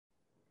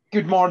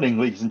Good morning,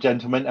 ladies and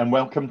gentlemen, and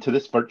welcome to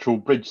this virtual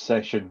bridge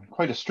session.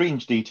 Quite a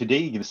strange day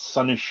today. The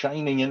sun is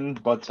shining in,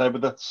 but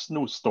with a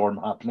snowstorm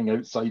happening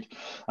outside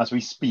as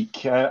we speak.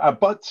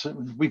 But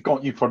we've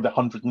got you for the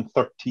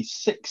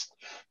 136th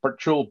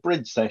virtual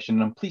bridge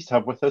session. I'm pleased to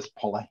have with us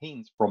Paula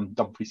Hainey from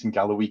Dumfries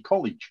Galloway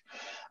College.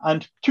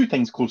 And two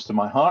things close to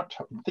my heart,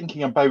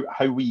 thinking about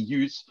how we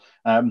use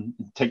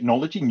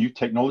technology, new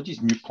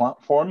technologies, new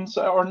platforms,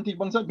 or indeed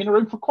ones that have been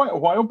around for quite a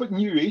while, but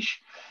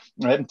newish.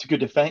 To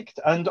good effect,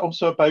 and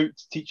also about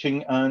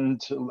teaching and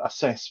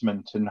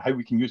assessment and how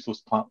we can use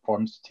those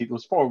platforms to take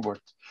those forward.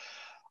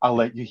 I'll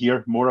let you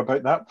hear more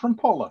about that from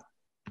Paula.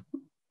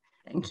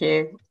 Thank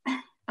you.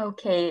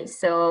 Okay,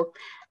 so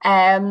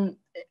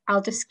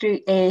I'll just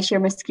share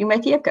my screen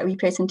with you. I've got a wee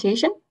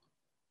presentation.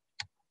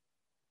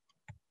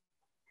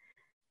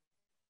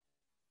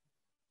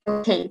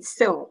 Okay,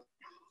 so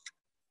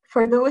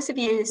for those of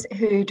you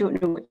who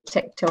don't know what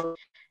TikTok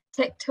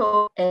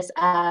is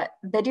a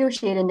video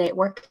sharing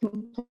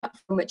networking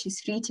platform which is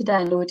free to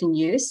download and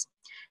use.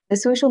 The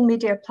social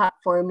media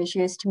platform is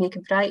used to make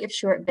a variety of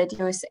short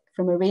videos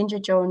from a range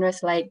of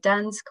genres like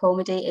dance,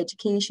 comedy,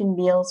 education,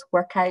 meals,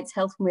 workouts,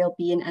 health and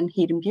wellbeing, and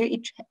hair and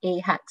beauty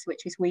hacks,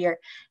 which is where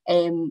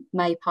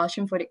my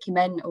passion for it came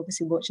in.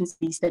 Obviously, watching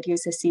these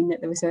videos, I've seen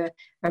that there was a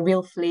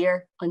real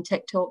flair on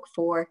TikTok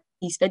for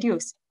these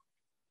videos.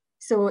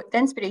 So the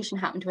inspiration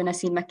happened when I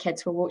seen my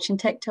kids were watching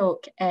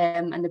TikTok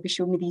and they were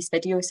showing me these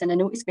videos, and I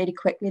noticed very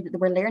quickly that they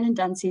were learning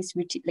dances,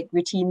 like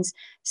routines,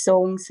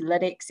 songs,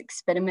 lyrics,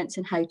 experiments,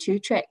 and how-to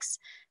tricks.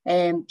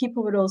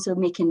 People were also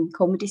making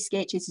comedy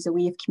sketches as a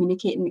way of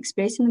communicating and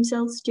expressing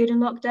themselves during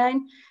lockdown.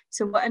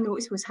 So what I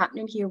noticed was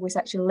happening here was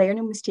actually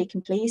learning was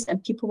taking place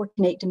and people were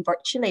connecting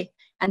virtually.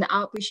 And the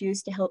app was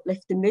used to help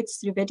lift the moods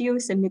through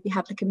videos and maybe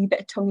have like a wee bit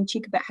of tongue in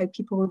cheek about how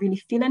people were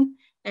really feeling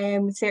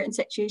with certain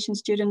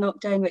situations during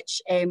lockdown,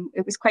 which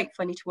it was quite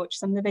funny to watch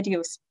some of the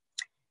videos.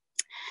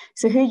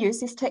 So who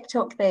uses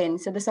TikTok then?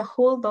 So there's a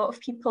whole lot of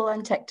people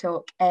on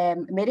TikTok,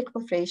 medical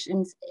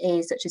professions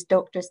such as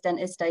doctors,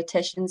 dentists,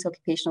 dietitians,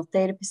 occupational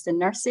therapists and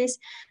nurses,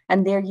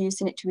 and they're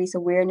using it to raise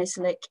awareness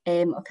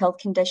of health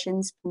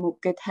conditions,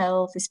 promote good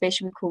health,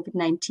 especially with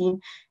COVID-19,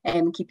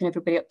 keeping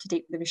everybody up to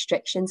date with the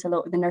restrictions. A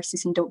lot of the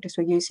nurses and doctors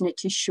were using it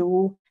to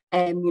show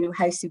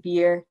how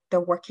severe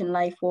their working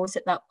life was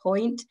at that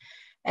point.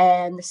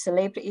 The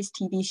celebrities,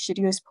 TV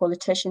studios,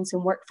 politicians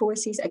and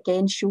workforces,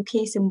 again,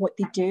 showcasing what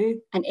they do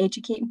and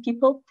educating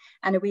people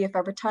and a way of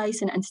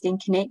advertising and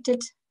staying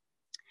connected.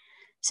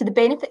 So the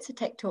benefits of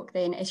TikTok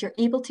then is you're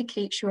able to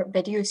create short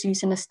videos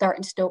using a start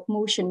and stop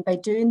motion. By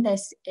doing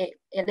this, it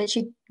lets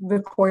you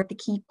record the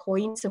key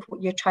points of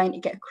what you're trying to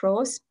get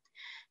across.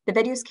 The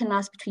videos can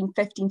last between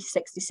 15 to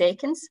 60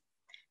 seconds.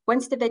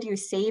 Once the video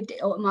is saved,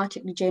 it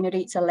automatically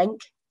generates a link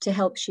to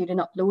help share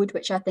and upload,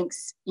 which I think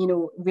is,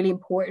 really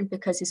important,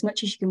 because as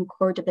much as you can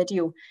record a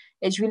video,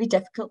 it's really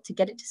difficult to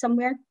get it to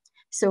somewhere.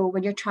 So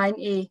when you're trying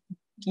to,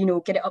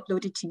 get it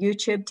uploaded to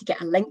YouTube, to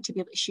get a link to be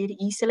able to share it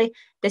easily,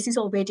 this is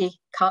already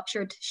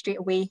captured straight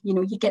away.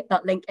 You get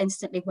that link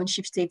instantly once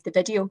you've saved the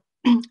video.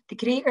 The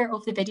creator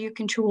of the video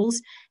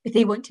controls if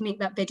they want to make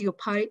that video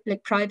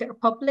private or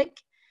public.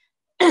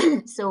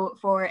 So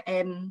for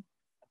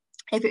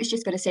if it was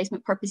just for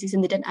assessment purposes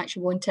and they didn't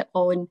actually want it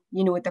on,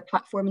 their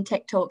platform in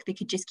TikTok, they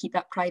could just keep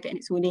that private and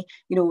it's only,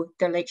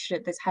 their lecturer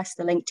that has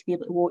the link to be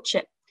able to watch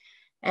it.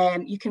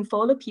 You can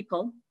follow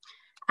people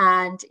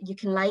and you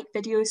can like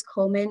videos,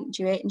 comment,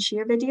 duet and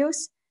share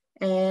videos.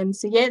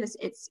 So yeah,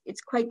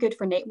 it's quite good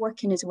for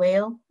networking as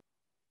well.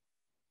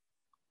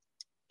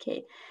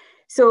 Okay,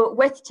 so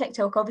with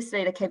TikTok,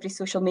 obviously, like every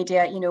social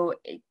media,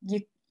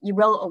 you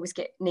will always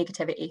get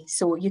negativity.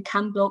 So you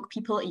can block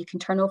people, you can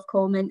turn off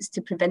comments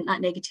to prevent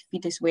that negative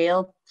feed as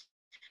well.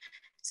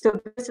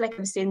 So like I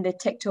was saying, the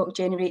TikTok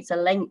generates a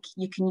link.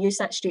 You can use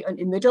that straight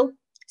onto Moodle.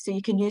 So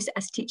you can use it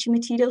as teaching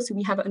material. So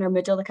we have it on our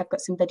Moodle, like I've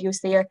got some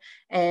videos there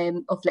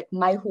of like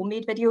my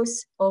homemade videos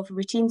of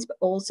routines, but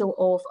also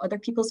of other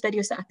people's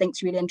videos that I think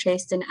is really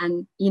interesting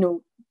and,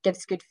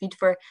 gives good feed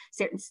for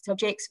certain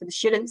subjects for the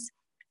students.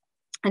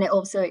 And it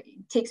also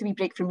takes a wee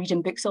break from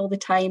reading books all the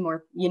time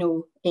or,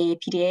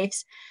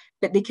 PDFs,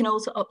 but they can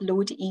also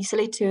upload it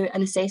easily to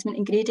an assessment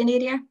and grading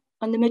area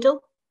on the Moodle.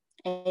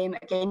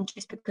 Again,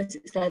 just because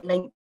it's a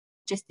link,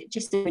 just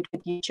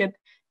with YouTube.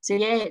 So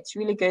yeah, it's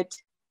really good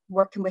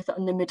working with it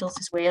on the Moodles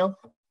as well.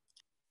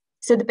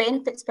 So the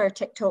benefits for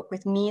TikTok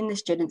with me and the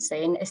students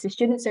then is the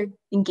students are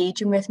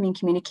engaging with me and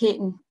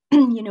communicating.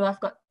 I've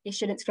got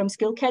students from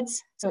school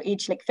kids, so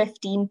age like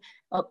 15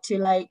 up to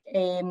like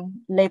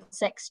level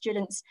 6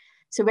 students.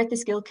 So with the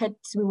school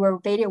kids, we were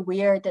very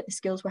aware that the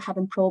schools were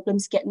having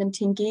problems getting them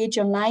to engage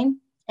online.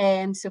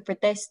 So for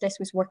this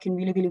was working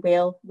really, really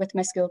well with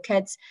my school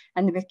kids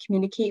and they were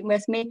communicating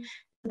with me.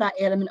 That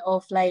element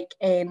of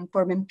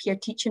forming peer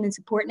teaching and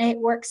support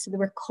networks. So they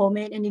were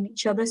commenting in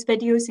each other's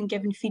videos and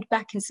giving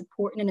feedback and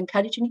supporting and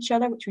encouraging each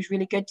other, which was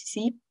really good to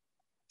see.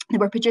 They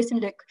were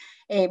producing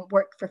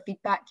work for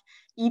feedback,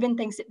 even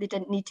things that they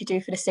didn't need to do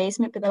for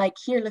assessment, but they're like,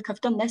 here, look,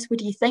 I've done this. What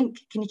do you think?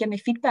 Can you give me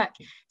feedback?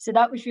 So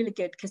that was really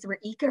good because they were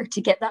eager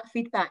to get that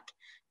feedback.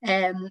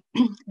 The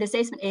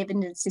assessment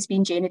evidence has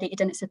been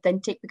generated and it's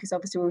authentic because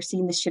obviously we're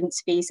seeing the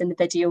student's face in the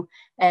video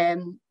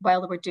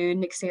while they were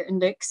doing like certain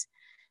looks.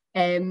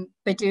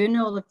 By doing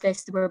all of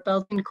this, they were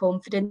building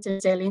confidence and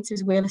resilience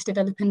as well as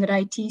developing their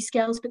IT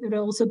skills, but they were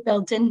also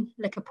building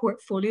like a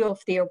portfolio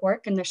of their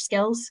work and their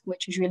skills,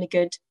 which was really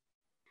good.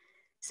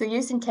 So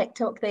using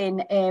TikTok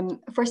then,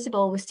 first of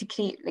all, was to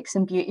create like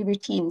some beauty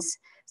routines.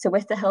 So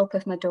with the help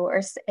of my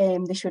daughters,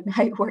 they showed me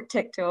how to work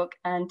TikTok,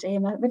 and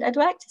I'd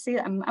like to say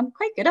that I'm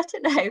quite good at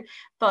it now,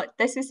 but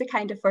this was the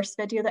kind of first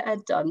video that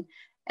I'd done.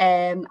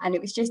 And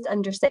it was just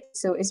under 6,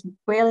 so as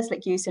well as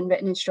like using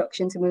written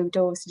instructions, and we would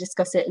always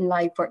discuss it in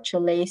live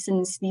virtual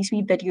lessons. These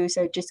wee videos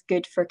are just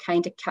good for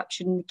kind of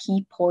capturing the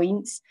key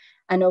points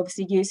and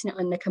obviously using it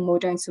on like a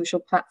modern social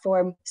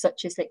platform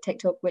such as like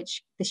TikTok,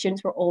 which the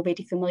students were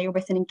already familiar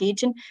with and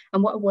engaging.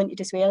 And what I wanted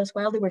as well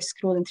while they were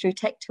scrolling through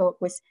TikTok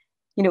was,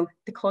 you know,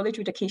 the college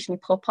would occasionally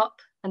pop up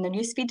on the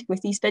newsfeed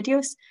with these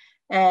videos.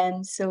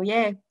 So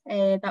yeah,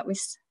 that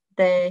was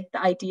the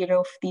idea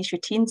of these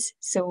routines.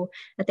 So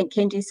I think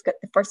Kenji's got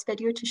the first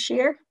video to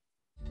share.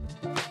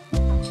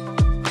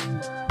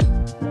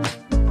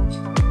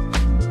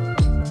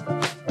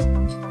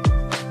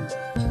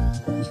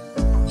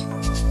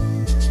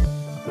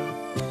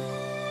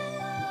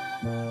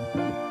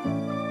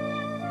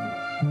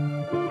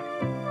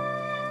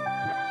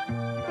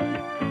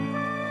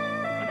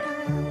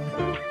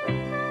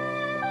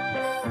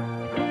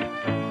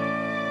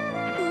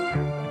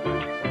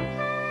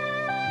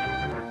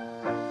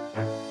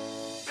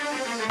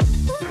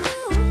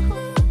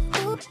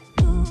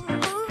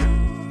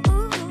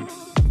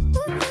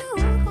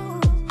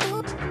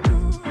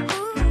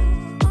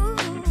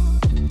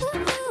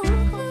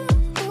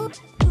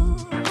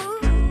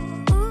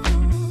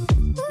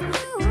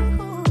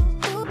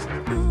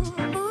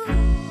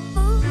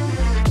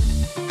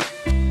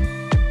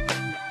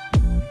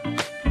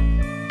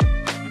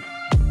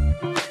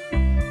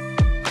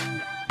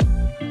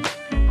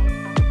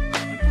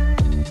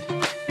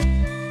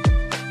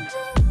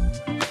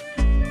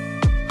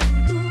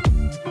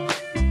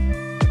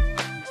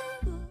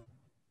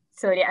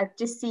 Sorry, I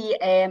just see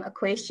a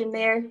question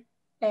there.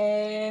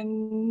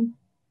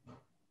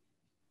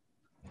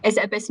 Is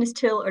it a business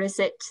tool or is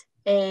it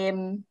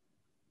something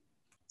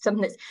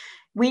that's...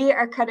 We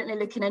are currently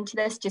looking into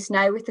this just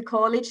now with the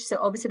college. So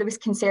obviously there was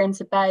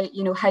concerns about,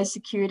 you know, how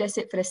secure is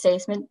it for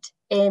assessment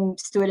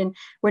storing.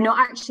 We're not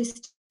actually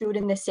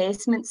storing the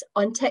assessments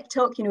on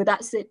TikTok. You know,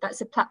 that's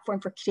a platform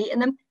for creating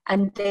them,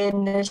 and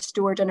then they're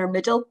stored on our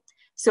Moodle.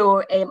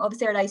 So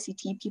obviously our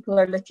ICT people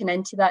are looking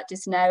into that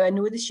just now. I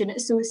know the Student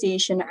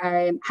Association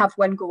have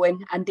one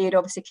going, and they're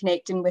obviously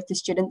connecting with the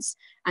students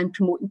and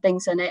promoting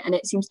things on it, and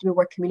it seems to be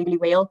working really, really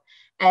well.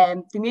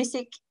 The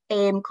music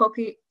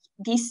copy,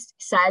 these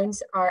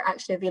sounds are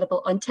actually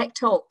available on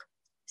TikTok.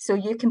 So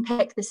you can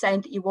pick the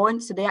sound that you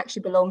want, so they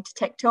actually belong to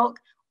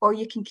TikTok, or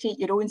you can create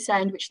your own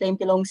sound, which then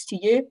belongs to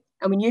you.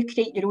 And when you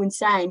create your own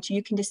sound,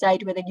 you can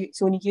decide whether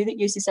it's only you that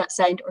uses that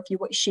sound, or if you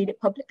want to share it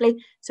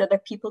publicly so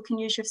other people can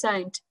use your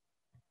sound.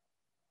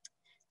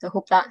 So I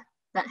hope that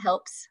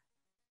helps.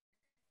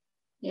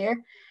 Yeah,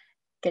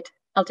 good.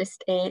 I'll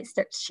just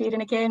start sharing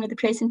again with the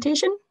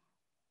presentation.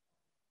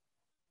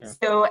 Yeah.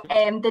 So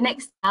the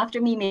next, after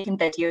me making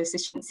videos, the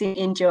students seemed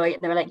to enjoy it.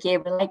 And they were like, yeah,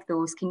 we like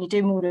those. Can you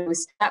do more of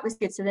those? That was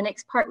good. So the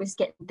next part was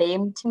getting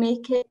them to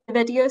make the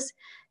videos.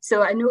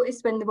 So I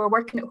noticed when they were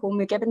working at home,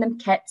 we were giving them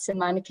kits and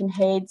mannequin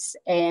heads,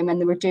 and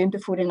they were doing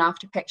before and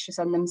after pictures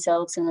on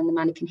themselves and on the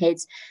mannequin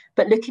heads.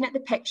 But looking at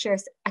the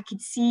pictures, I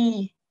could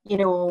see, you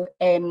know,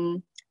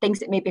 things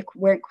that maybe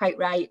weren't quite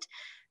right,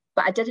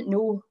 but I didn't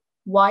know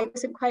why it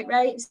wasn't quite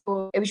right.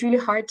 So it was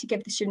really hard to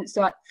give the students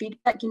that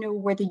feedback, you know,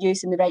 were they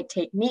using the right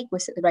technique?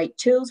 Was it the right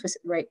tools? Was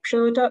it the right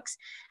products?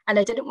 And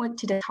I didn't want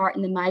to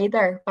dishearten them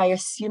either by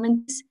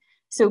assuming this.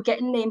 So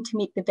getting them to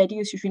make the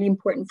videos was really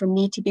important for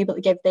me to be able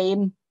to give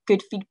them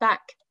good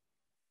feedback.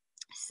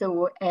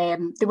 So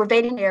they were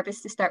very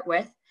nervous to start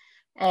with,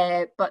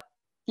 but,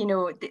 you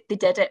know, they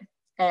did it,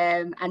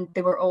 and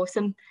they were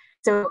awesome.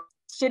 So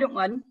student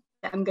 1,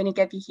 that I'm going to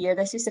give you here,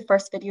 this is the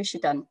first video she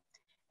done.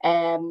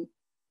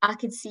 I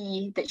could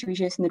see that she was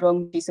using the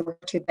wrong views that were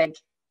too big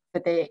for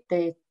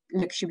the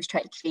look she was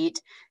trying to create.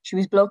 She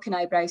was blocking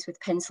eyebrows with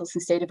pencils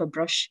instead of a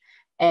brush.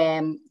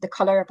 The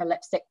colour of her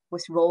lipstick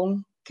was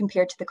wrong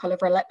compared to the colour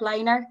of her lip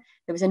liner.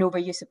 There was an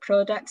overuse of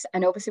products,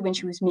 and obviously when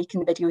she was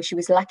making the video, she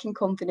was lacking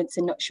confidence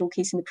in not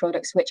showcasing the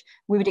products, which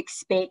we would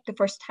expect the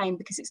first time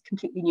because it's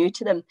completely new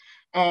to them.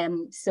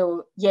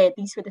 So yeah,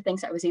 these were the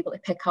things that I was able to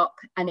pick up,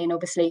 and then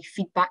obviously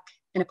feedback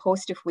in a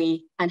positive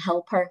way and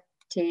help her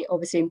to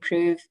obviously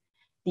improve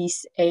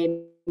these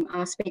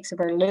aspects of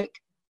her look.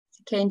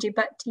 So Kenji,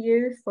 back to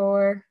you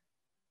for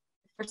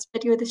the first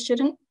video of the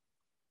student.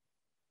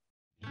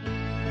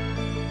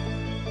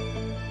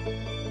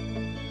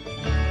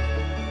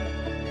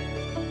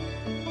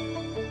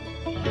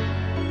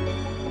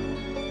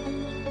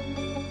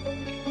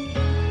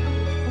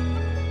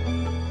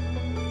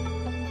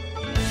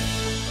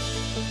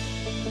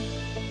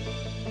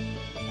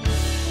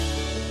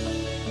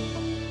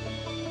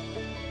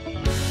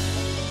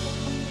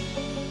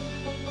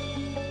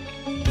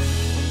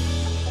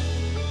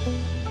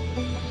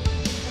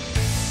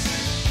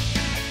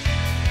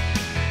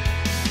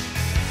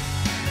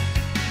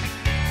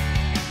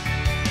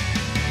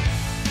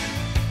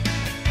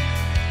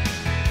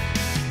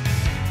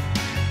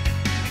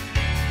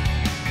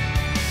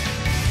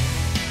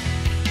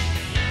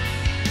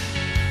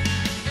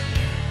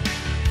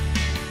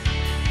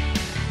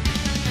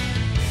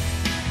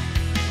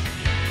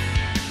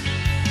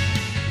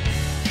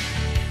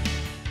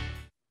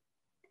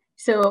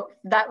 So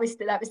that was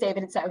the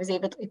evidence that I was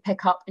able to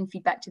pick up and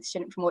feedback to the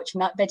student from watching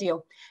that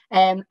video.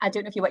 I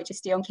don't know if you want to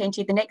stay on,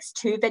 Kenji. The next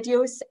two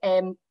videos,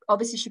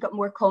 obviously she got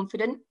more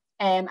confident,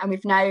 and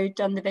we've now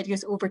done the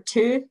videos over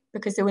 2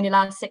 because they only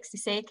last 60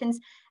 seconds.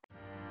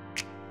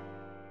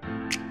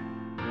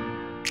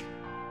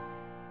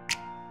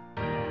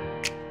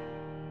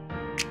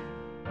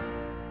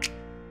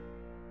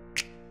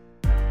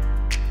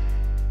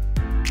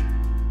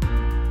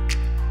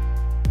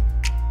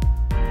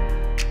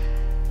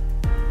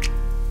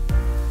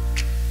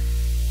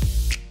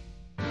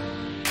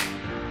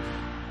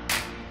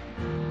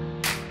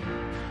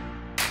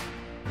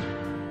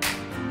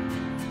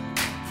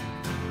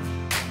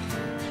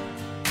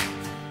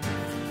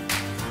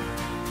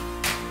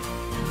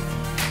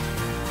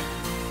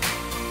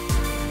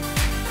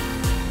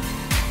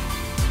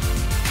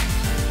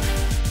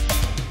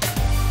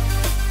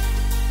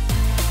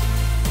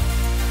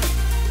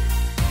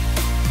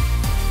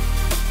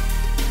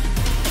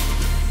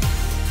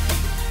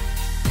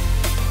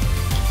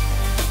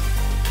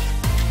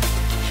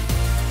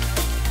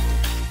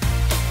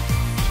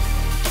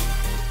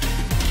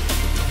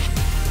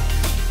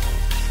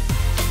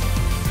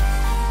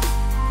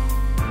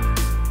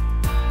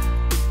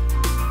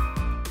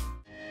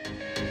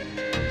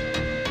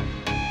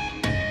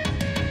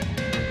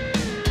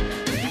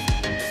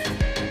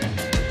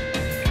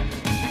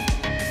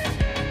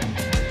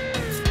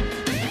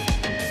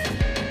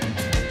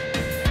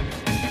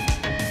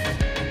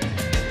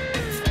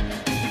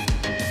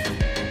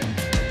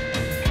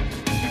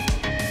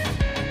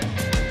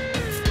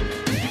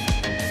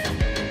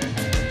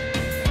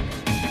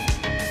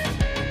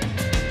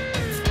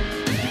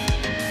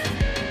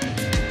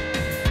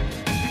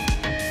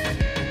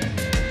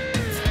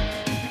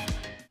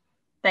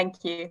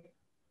 Thank you.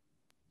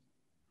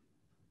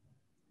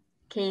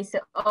 Okay, so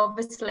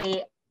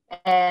obviously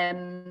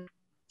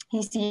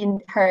he's seen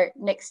her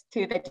next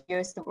 2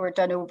 videos that were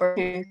done over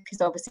 2,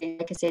 because obviously,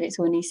 like I said, it's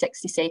only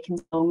 60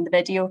 seconds long, the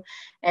video.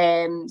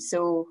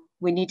 So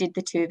we needed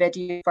the 2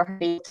 videos for her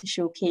to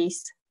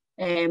showcase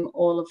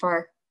all of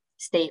our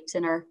steps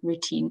in our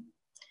routine.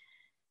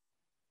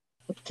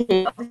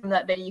 Okay, from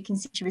that video, you can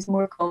see she was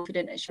more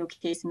confident at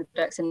showcasing the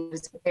products and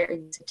was better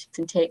in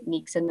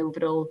techniques, and the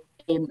overall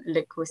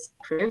look was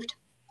improved.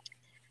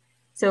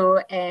 So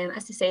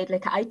as I said,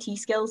 like IT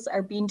skills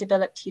are being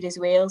developed here as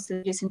well.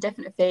 So using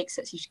different effects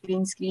such as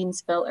green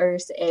screens,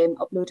 filters,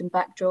 uploading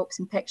backdrops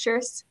and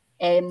pictures,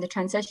 the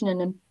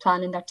transitioning and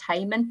planning their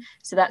timing.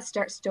 So that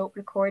start-stop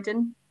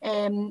recording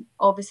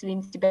obviously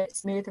needs to be a bit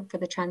smoother for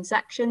the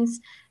transactions.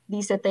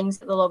 These are things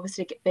that they'll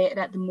obviously get better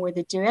at the more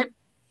they do it.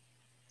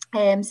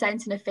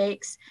 Sounds and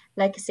effects,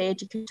 like I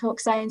said, you can talk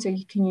sounds or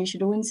you can use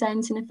your own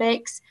sounds and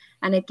effects,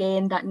 and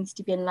again that needs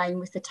to be in line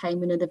with the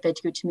timing of the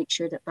video to make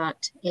sure that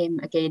that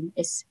again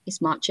is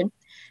matching.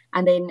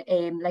 And then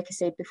like I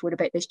said before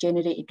about this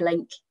generated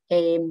link,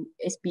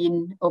 is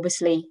being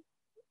obviously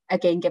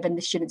again given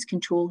the students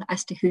control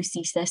as to who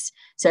sees this,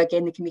 so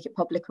again they can make it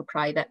public or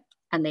private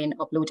and then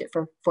upload it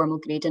for formal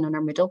grading on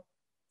our Moodle.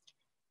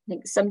 I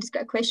think somebody's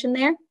got a question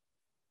there.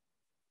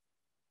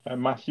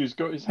 Matthew's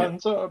got his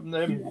hands up.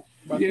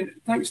 Yeah,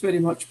 thanks very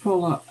much,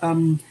 Paula.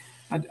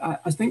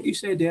 I think you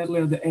said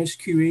earlier that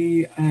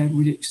SQA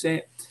would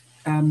accept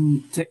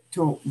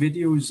TikTok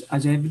videos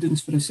as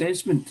evidence for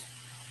assessment.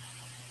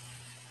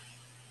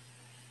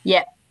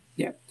 Yeah.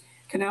 Yeah.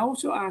 Can I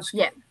also ask,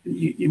 yeah.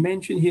 you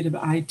mentioned here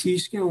about IT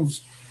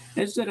skills.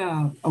 Is there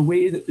a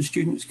way that the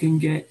students can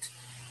get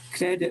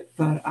credit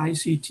for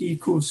ICT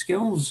core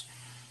skills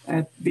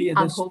via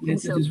this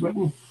method as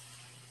well?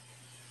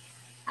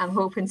 I'm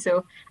hoping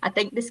so. I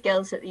think the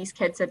skills that these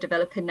kids are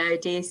developing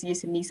nowadays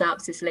using these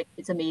apps is like,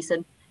 it's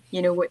amazing,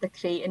 you know, what they're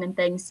creating and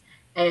things.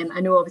 I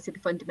know obviously the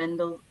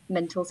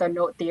fundamentals are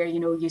not there, you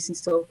know, using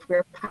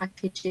software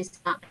packages.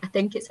 I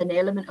think it's an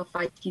element of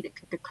IT that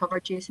could be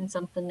covered using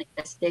something like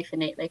this,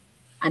 definitely.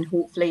 And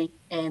hopefully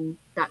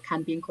that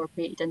can be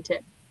incorporated into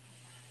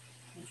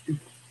it.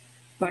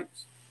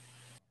 Thanks.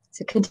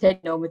 So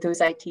continuing on with those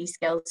IT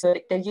skills. So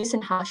they're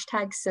using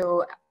hashtags.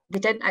 So they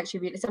didn't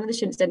actually, some of the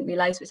students didn't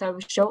realise, which I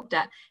was shocked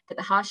at, that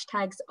the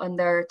hashtags on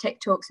their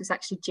TikToks was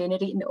actually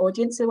generating the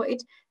audience they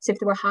wanted. So if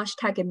they were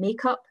hashtagging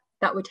makeup,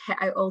 that would hit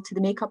out all to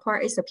the makeup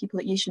artists or people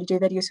that usually do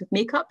videos with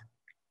makeup.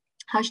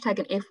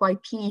 Hashtagging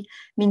FYP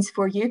means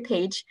For You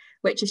page,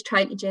 which is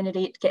trying to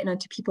generate getting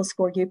onto people's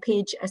For You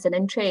page as an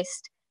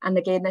interest. And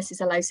again, this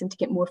allows them to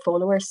get more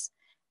followers.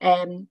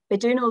 By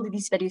doing all of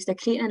these videos, they're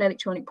creating an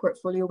electronic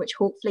portfolio, which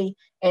hopefully,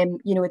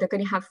 you know, they're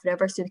going to have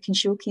forever, so they can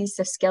showcase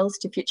their skills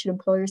to future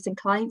employers and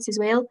clients as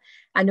well.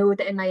 I know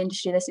that in my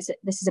industry, this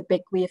is a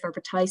big way of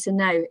advertising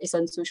now, is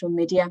on social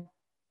media,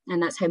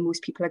 and that's how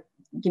most people are,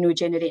 you know,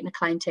 generating a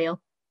clientele.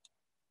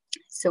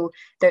 So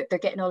they're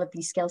getting all of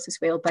these skills as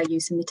well by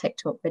using the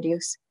TikTok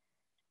videos.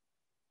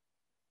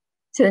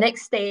 So the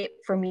next step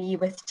for me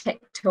with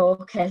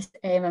TikTok is,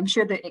 I'm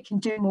sure that it can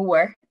do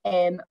more,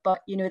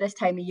 but, you know, this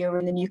time of year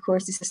when the new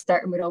courses are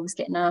starting, we're always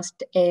getting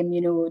asked, you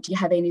know, do you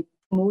have any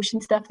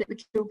promotion stuff that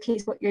would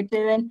showcase what you're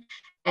doing?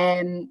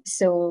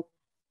 So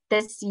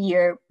this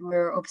year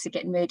we're obviously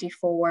getting ready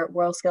for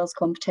World Skills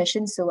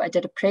competition. So I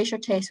did a pressure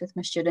test with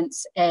my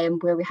students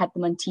where we had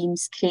them on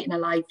Teams creating a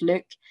live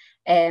look.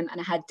 And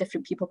I had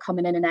different people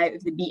coming in and out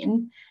of the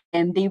meeting,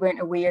 and they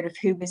weren't aware of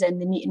who was in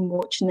the meeting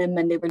watching them,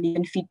 and they were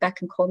leaving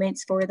feedback and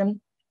comments for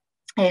them.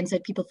 So I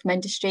had people from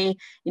industry,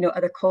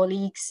 other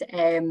colleagues,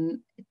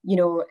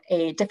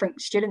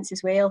 different students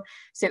as well.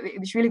 So it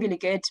was really, really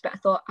good. But I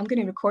thought, I'm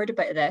going to record a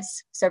bit of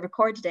this. So I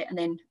recorded it and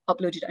then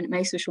uploaded it on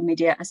my social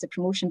media as a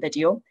promotion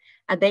video.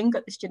 I then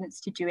got the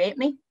students to duet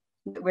me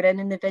that were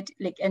in the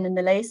video, in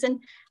the lesson.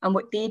 And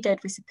what they did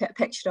was to put a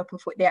picture up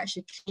of what they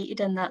actually created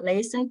in that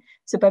lesson.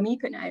 So by me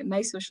putting it out on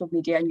my social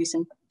media and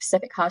using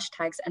specific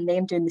hashtags and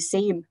them doing the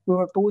same, we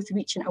were both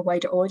reaching a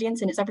wider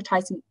audience, and it's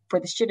advertising for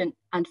the student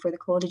and for the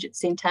college at the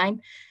same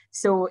time.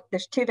 So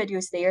there's 2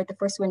 videos there. The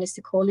first one is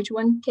the college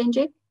one,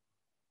 Kenji.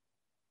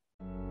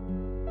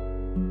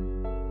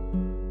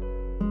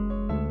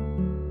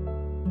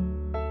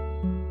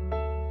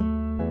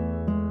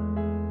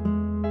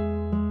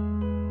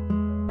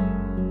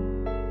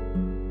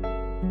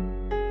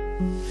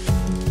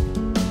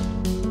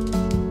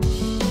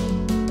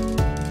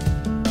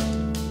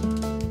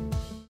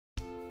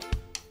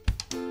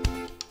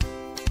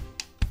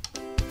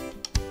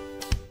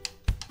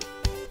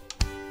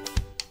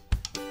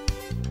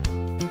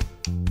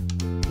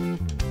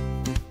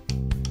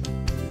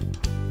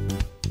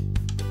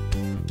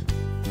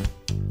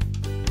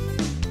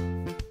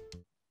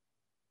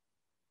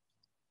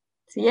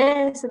 So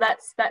yeah, so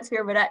that's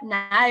where we're at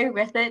now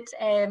with it.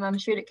 I'm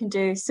sure it can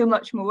do so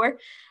much more,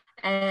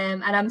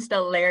 and I'm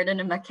still learning,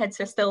 and my kids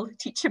are still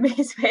teaching me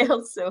as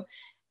well. So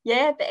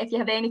yeah, but if you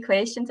have any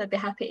questions, I'd be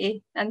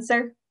happy to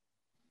answer.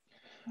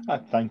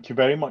 Thank you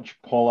very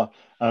much, Paula.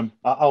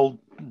 I'll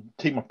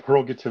take my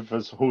prerogative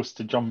as host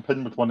to jump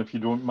in with one if you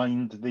don't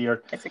mind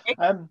there. That's okay.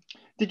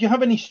 Did you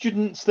have any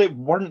students that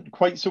weren't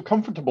quite so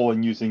comfortable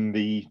in using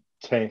the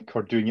tech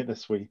or doing it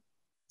this way?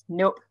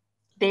 Nope.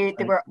 They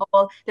were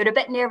a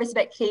bit nervous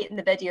about creating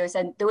the videos,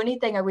 and the only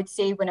thing I would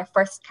say when I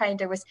first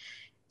was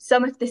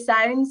some of the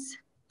sounds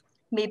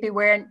maybe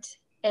weren't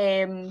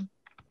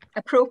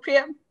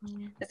appropriate.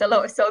 There's a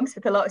lot of songs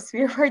with a lot of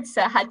swear words,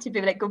 so I had to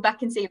be like, go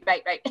back and say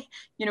right,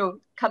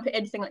 can't put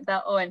anything like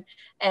that on.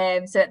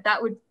 So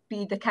that would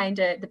be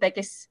the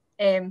biggest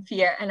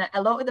fear. And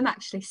a lot of them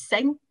actually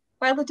sing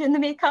while they're doing the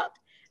makeup,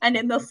 and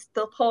then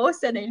they'll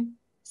pause and then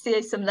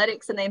say some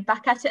lyrics and then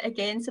back at it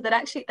again. So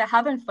they're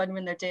having fun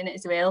when they're doing it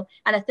as well.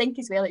 And I think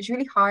as well, it's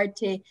really hard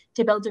to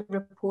build a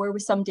rapport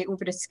with somebody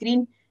over a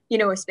screen,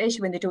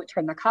 especially when they don't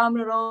turn their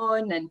camera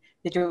on and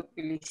they don't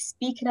really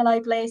speak in a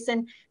live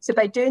lesson. So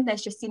by doing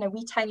this, you're seeing a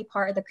wee tiny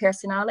part of their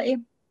personality,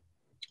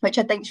 which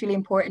I think is really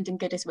important and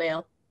good as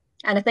well.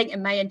 And I think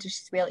in my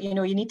interest as well, you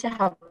need to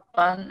have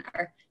fun,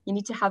 or you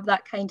need to have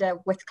that kind of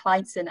with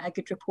clients and a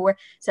good rapport.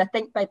 So I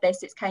think by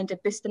this, it's kind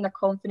of boosting their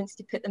confidence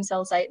to put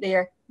themselves out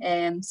there.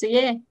 So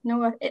yeah,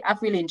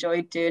 I've really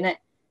enjoyed doing it.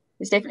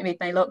 It's definitely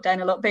made my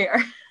lockdown a lot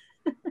better.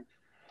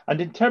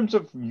 And in terms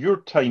of your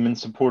time in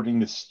supporting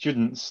the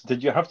students,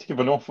 did you have to give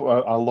a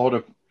lot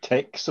of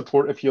tech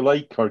support, if you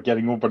like, or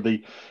getting over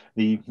the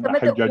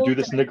how do I do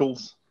this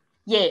niggles?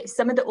 Yeah,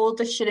 some of the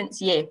older students,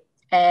 yeah.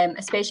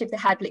 Especially if they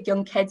had like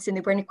young kids and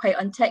they weren't quite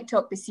on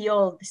TikTok, we see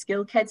all the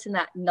school kids and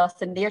that,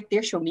 nothing.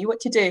 They're showing me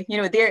what to do.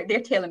 They're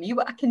telling me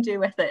what I can do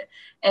with it.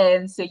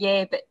 So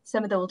yeah, but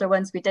some of the older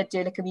ones, we did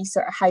do like a wee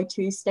sort of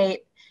how-to step,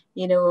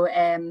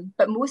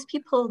 but most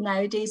people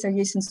nowadays are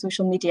using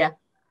social media.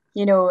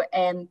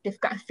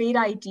 They've got a fair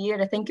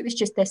idea. I think it was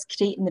just this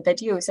creating the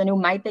videos. I know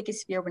my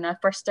biggest fear when I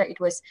first started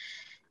was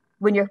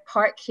when you're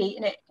part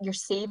creating it, you're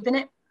saving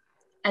it.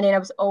 And then I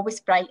was always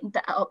frightened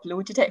that I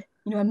uploaded it.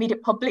 I made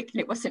it public and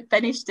it wasn't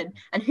finished,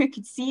 and who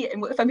could see it,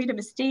 and what if I made a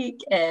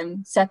mistake?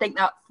 So I think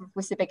that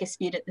was the biggest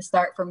fear at the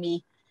start for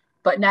me.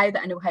 But now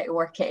that I know how to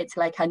work it, it's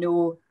like I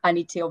know I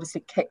need to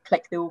obviously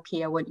click the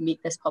OK, I want to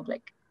make this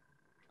public.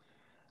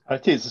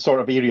 It is the sort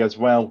of area as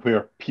well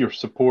where peer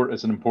support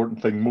is an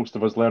important thing. Most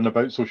of us learn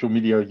about social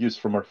media use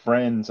from our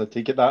friends. I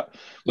take it that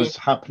was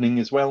happening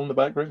as well in the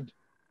background?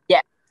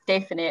 Yeah,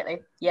 definitely.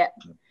 Yeah.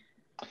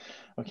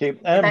 Okay.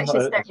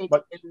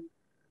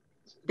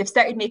 They've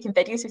started making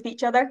videos with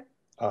each other.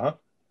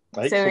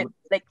 So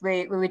like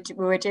we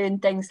were doing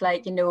things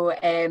like,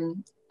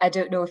 I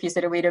don't know if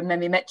you're aware of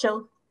Mimi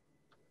Mitchell.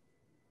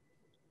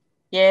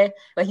 Yeah,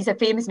 well, he's a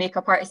famous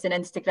makeup artist on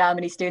Instagram,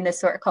 and he's doing this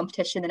sort of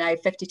competition now,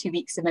 52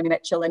 weeks of Mimi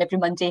Mitchell, and every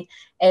Monday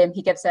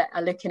he gives it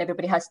a look and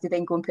everybody has to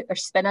then go and put their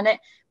spin on it.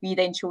 We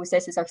then chose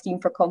this as our theme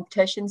for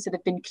competition, so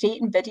they've been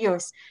creating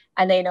videos,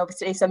 and then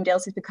obviously somebody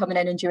else has been coming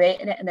in and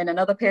duetting it, and then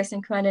another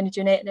person coming in and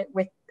duetting it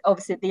with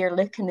obviously their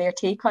look and their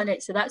take on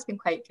it, so that's been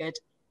quite good.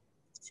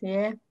 So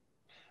yeah.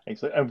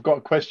 Excellent. I've got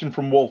a question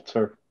from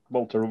Walter.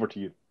 Walter, over to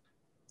you.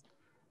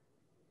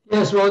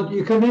 Yes, well,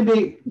 you can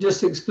maybe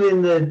just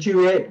explain the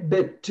duet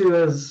bit to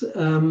us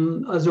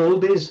as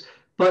oldies,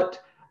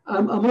 but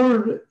a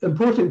more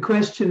important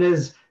question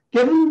is,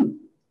 given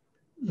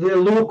the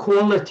low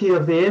quality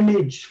of the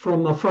image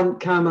from a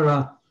front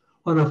camera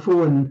on a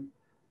phone,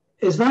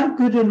 is that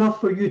good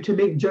enough for you to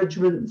make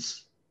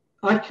judgments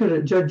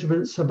accurate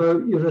judgments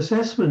about your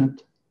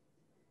assessment.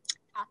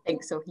 I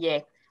think so, yeah.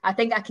 I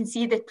think I can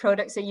see the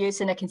products they're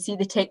using, I can see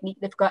the technique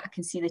they've got, I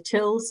can see the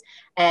tools.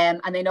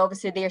 And then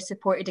obviously they're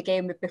supported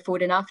again with before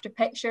and after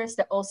pictures.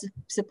 They're also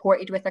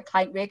supported with a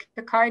client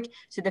record card.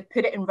 So they've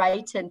put it in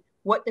writing,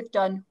 what they've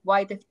done,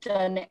 why they've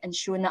done it, and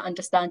showing that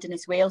understanding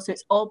as well. So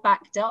it's all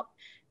backed up.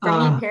 For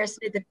me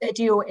personally, the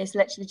video is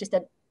literally just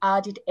an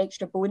added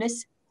extra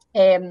bonus.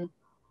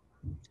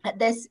 At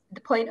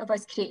the point of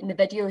us creating the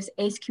videos,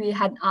 SQA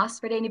hadn't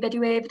asked for any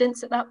video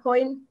evidence at that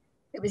point.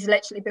 It was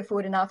literally before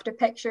and after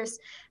pictures.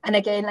 And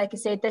again, like I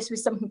said, this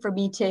was something for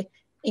me to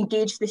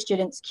engage the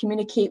students,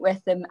 communicate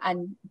with them,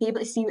 and be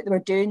able to see what they were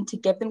doing to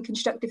give them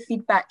constructive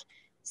feedback.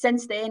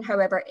 Since then,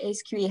 however,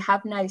 SQA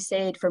have now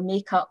said for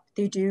makeup,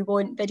 they do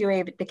want video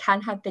evidence, they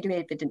can have video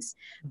evidence,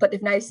 but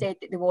they've now said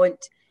that they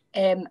want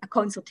a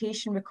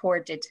consultation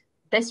recorded,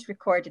 this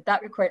recorded,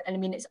 that recorded. And I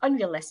mean, it's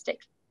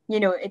unrealistic. You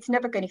know, it's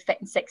never going to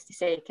fit in 60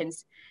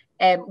 seconds.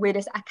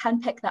 Whereas I can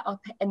pick that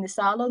up in the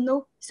salon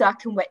though, so I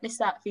can witness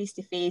that face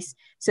to face.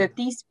 So if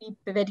these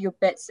video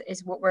bits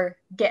is what we're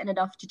getting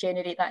enough to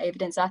generate that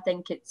evidence, I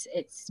think it's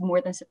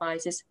more than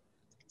suffices.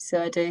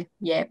 So I do,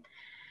 yeah.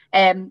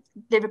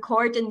 The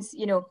recordings,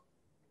 you know,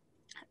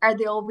 are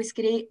they always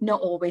great?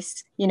 Not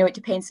always. You know, it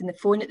depends on the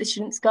phone that the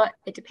student's got.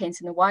 It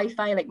depends on the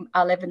Wi-Fi. Like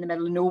I live in the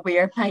middle of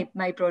nowhere.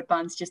 My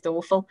broadband's just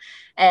awful.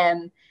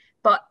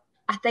 But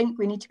I think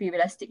we need to be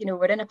realistic. You know,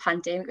 we're in a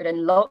pandemic, we're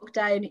in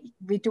lockdown.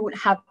 We don't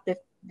have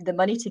the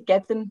money to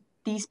give them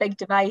these big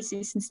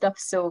devices and stuff.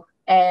 So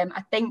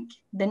I think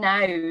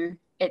now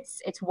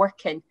it's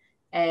working.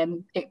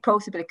 It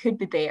possibly could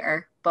be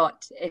better,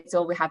 but it's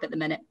all we have at the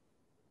minute.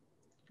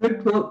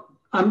 Good. Well,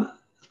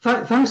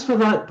 thanks for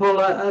that,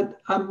 Paula.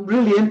 I'm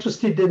really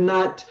interested in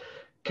that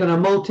kind of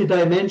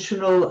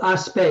multidimensional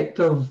aspect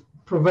of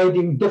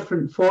providing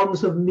different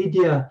forms of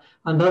media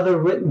and other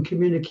written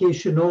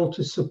communication, all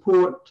to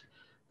support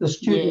the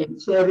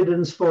students'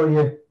 evidence for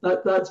you.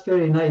 That's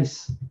very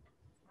nice.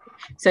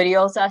 So you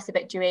also asked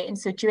about duetting.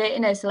 So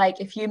duetting is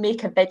like if you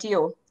make a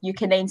video, you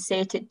can then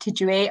set it to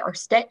duet or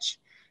stitch.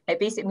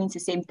 It basically means the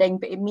same thing,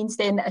 but it means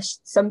then that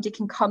somebody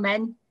can come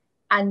in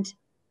and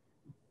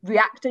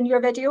react on your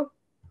video.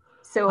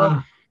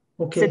 So,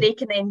 so they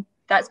can then,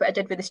 that's what I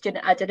did with the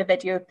student. I did a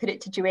video, put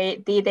it to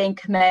duet. They then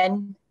come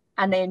in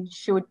and then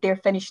showed their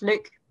finished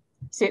look.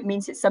 So it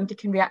means that somebody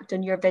can react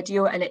on your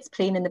video and it's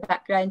playing in the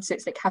background. So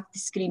it's like half the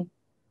screen.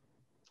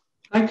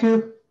 Thank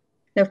you.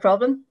 No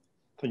problem.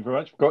 Thank you very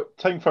much. We've got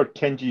time for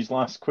Kenji's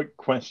last quick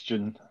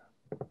question.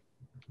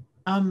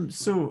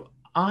 So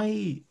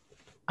I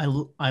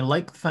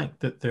like the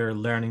fact that they're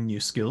learning new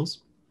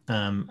skills,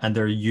 and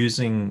they're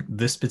using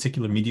this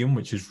particular medium,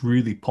 which is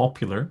really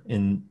popular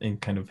in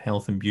kind of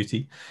health and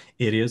beauty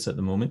areas at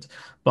the moment.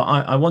 But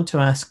I want to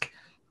ask,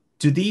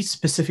 do these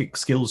specific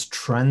skills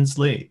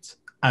translate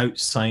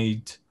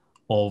outside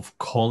of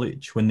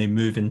college when they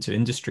move into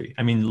industry?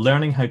 I mean,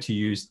 learning how to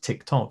use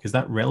TikTok, is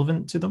that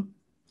relevant to them?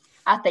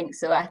 I think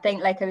so. I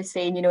think, like I was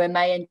saying, you know, in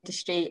my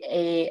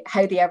industry,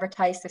 how they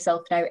advertise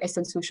themselves now is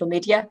on social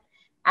media.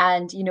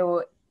 And, you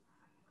know,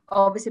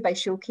 obviously by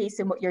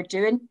showcasing what you're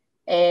doing,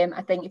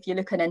 I think if you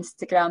look on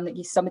Instagram,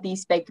 that some of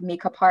these big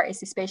makeup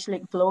artists, especially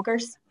like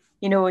vloggers,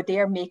 you know,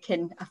 they're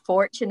making a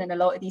fortune, and a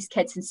lot of these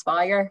kids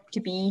aspire to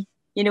be,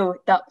 you know,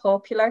 that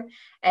popular.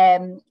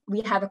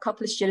 We have a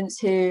couple of students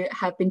who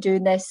have been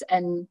doing this,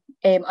 and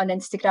on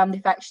Instagram,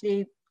 they've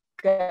actually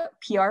got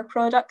PR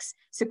products.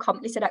 So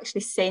companies are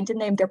actually sending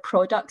them their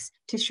products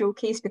to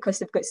showcase because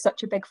they've got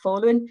such a big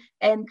following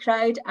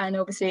crowd. And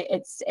obviously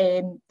it's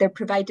they're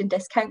providing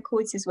discount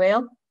codes as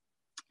well.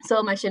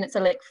 So my students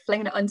are like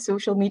flinging it on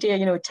social media,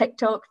 you know,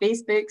 TikTok,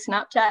 Facebook,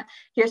 Snapchat.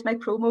 Here's my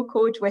promo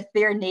code with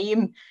their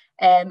name.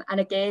 And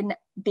again,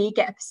 they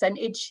get a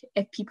percentage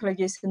if people are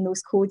using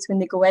those codes when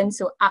they go in.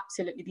 So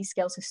absolutely, these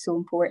skills are so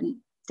important,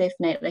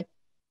 definitely.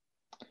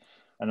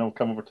 And I'll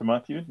come over to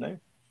Matthew now.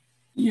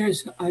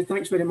 Yes,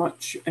 thanks very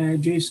much,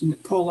 Jason.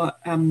 Paula,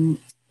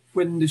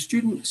 when the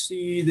students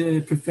see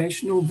the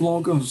professional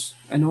vloggers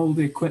and all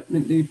the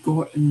equipment they've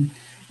got and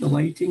the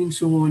lighting and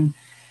so on,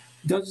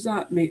 does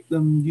that make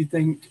them, you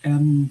think,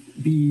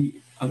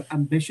 be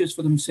ambitious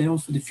for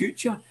themselves for the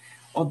future?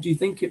 Or do you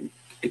think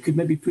it could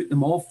maybe put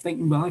them off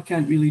thinking, well, I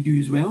can't really do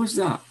as well as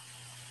that?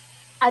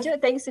 I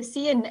don't think so.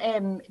 Seeing,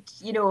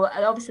 you know,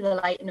 obviously the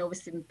lighting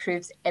obviously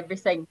improves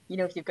everything. You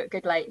know, if you've got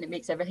good lighting, it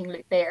makes everything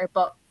look better.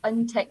 But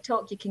on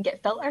TikTok, you can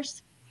get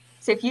filters.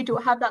 So if you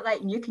don't have that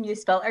lighting, you can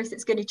use filters.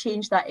 It's going to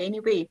change that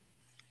anyway.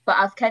 But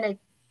I've kind of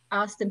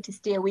asked them to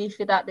stay away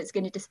from that. That's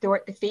going to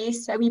distort the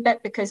face a wee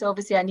bit, because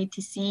obviously I need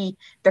to see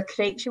their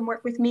correction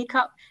work with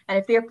makeup. And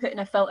if they're putting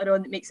a filter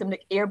on that makes them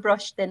look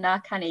airbrushed, then I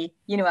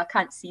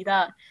can't see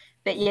that.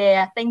 But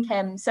yeah, I think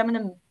some of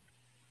them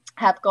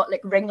have got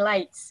like ring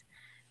lights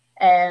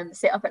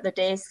set up at their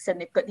desks,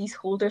 and they've got these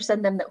holders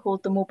in them that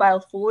hold the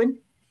mobile phone,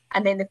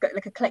 and then they've got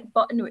like a click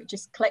button where it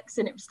just clicks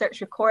and it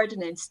starts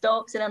recording and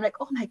stops, and I'm like,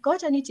 oh my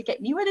god, I need to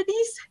get me one of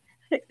these.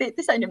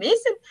 They sound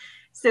amazing.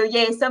 So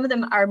yeah, some of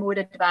them are more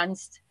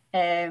advanced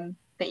than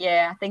But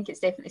yeah, I think it's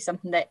definitely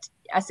something that,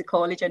 as a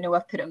college, I know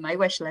I've put on my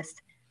wish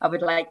list. I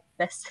would like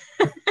this.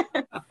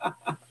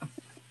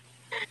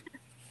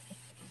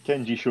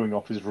 Kenji showing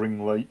off his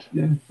ring light.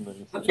 Yeah,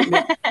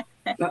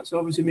 that's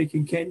obviously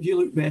making Kenji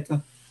look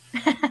better.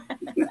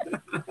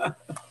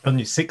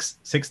 Only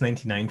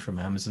 $6.99 from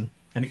Amazon,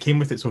 and it came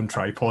with its own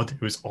tripod.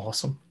 It was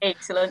awesome.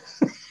 Excellent.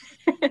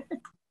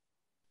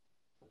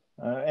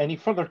 Any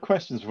further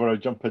questions before I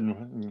jump in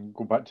and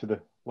go back to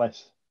the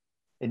less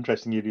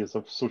interesting areas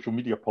of social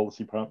media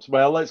policy, perhaps?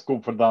 Well, let's go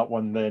for that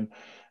one then.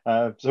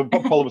 So,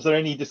 Paula, was there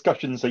any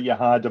discussions that you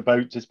had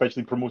about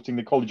especially promoting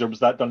the college, or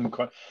was that done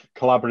in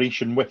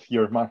collaboration with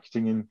your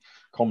marketing and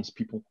comms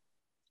people?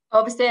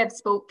 Obviously,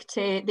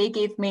 they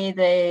gave me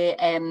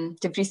the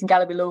Dumfries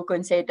Galloway logo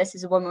and said, this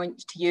is the one we want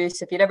you to use.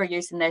 So if you're ever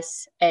using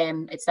this,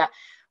 it's that.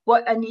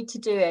 What I need to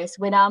do is,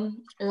 when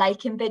I'm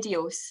liking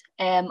videos,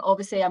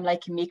 obviously I'm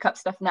liking makeup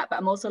stuff and that, but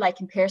I'm also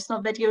liking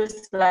personal videos.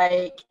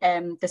 Like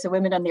there's a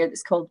woman on there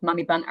that's called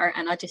Mummy Bunter,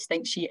 and I just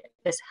think she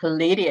is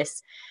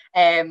hilarious.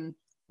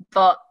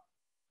 But,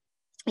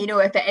 you know,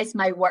 if it is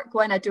my work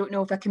one, I don't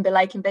know if I can be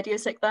liking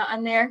videos like that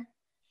on there.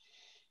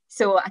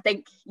 So I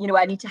think, you know,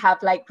 I need to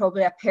have like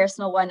probably a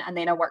personal one and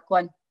then a work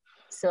one.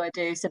 So I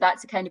do. So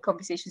that's the kind of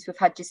conversations we've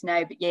had just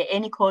now. But yeah,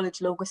 any college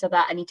logos of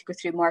that, I need to go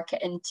through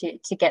marketing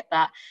to get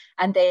that.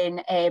 And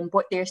then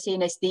what they're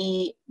saying is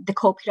the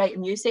copyright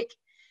and music.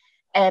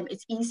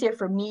 It's easier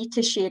for me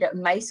to share it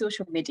on my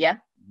social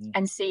media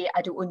and say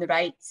I don't own the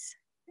rights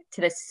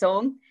to this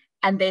song,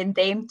 and then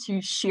them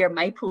to share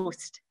my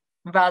post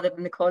rather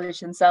than the college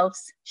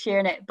themselves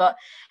sharing it. But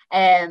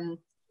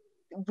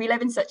we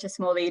live in such a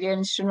small area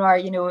in Stranraer,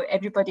 you know,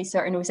 everybody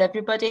sort of knows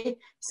everybody.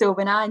 So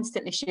when I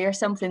instantly share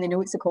something, they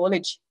know it's a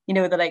college. You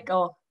know, they're like,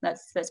 oh,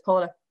 that's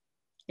Paula.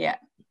 Yeah.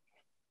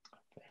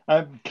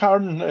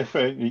 Karen, if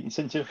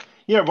since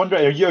I wonder,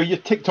 are you a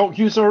TikTok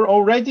user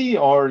already,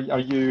 or are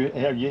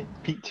you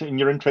piqued in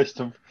your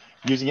interest of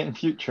using it in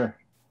future?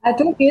 I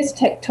don't use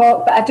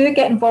TikTok, but I do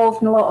get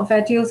involved in a lot of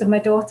videos of my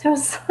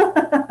daughters.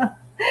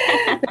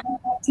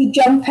 To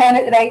jump in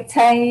at the right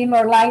time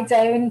or lie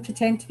down,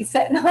 pretend to be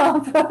sitting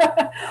up,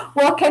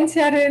 walk into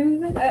a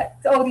room,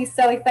 all these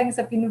silly things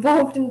I've been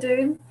involved in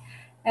doing.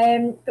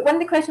 But one of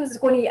the questions I was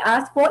going to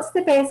ask, what's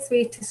the best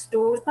way to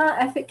store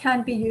that if it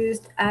can be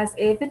used as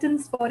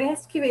evidence for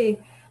SQA?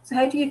 So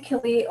how do you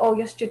collate all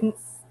your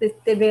students,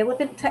 the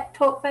relevant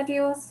TikTok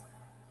videos?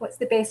 What's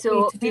the best way to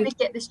do? So we would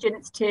get the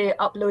students to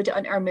upload it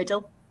onto our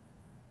Moodle,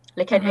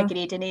 like into a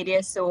grading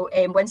area. So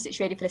once it's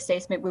ready for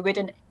assessment, we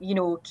wouldn't, you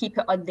know, keep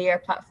it on their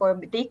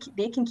platform. They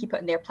can keep it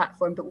on their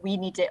platform, but we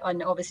need it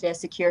on obviously a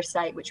secure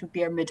site, which would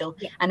be our Moodle.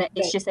 Yeah, and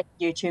it's just like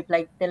YouTube,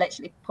 like they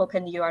literally pop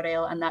in the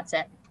URL and that's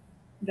it.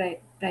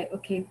 Right,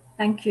 okay.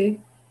 Thank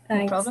you.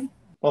 Thanks. No problem.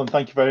 Well, and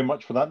thank you very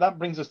much for that. That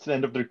brings us to the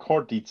end of the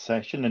recorded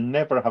session, and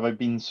never have I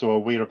been so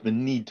aware of the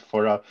need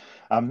for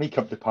a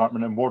makeup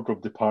department and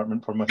wardrobe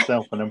department for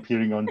myself when I'm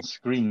appearing on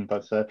screen,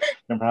 but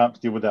can perhaps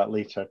deal with that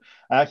later.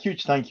 A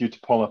huge thank you to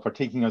Paula for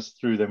taking us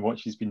through then what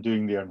she's been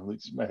doing there, and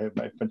it's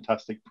a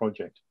fantastic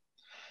project.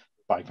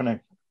 Bye for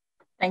now.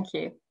 Thank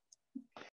you.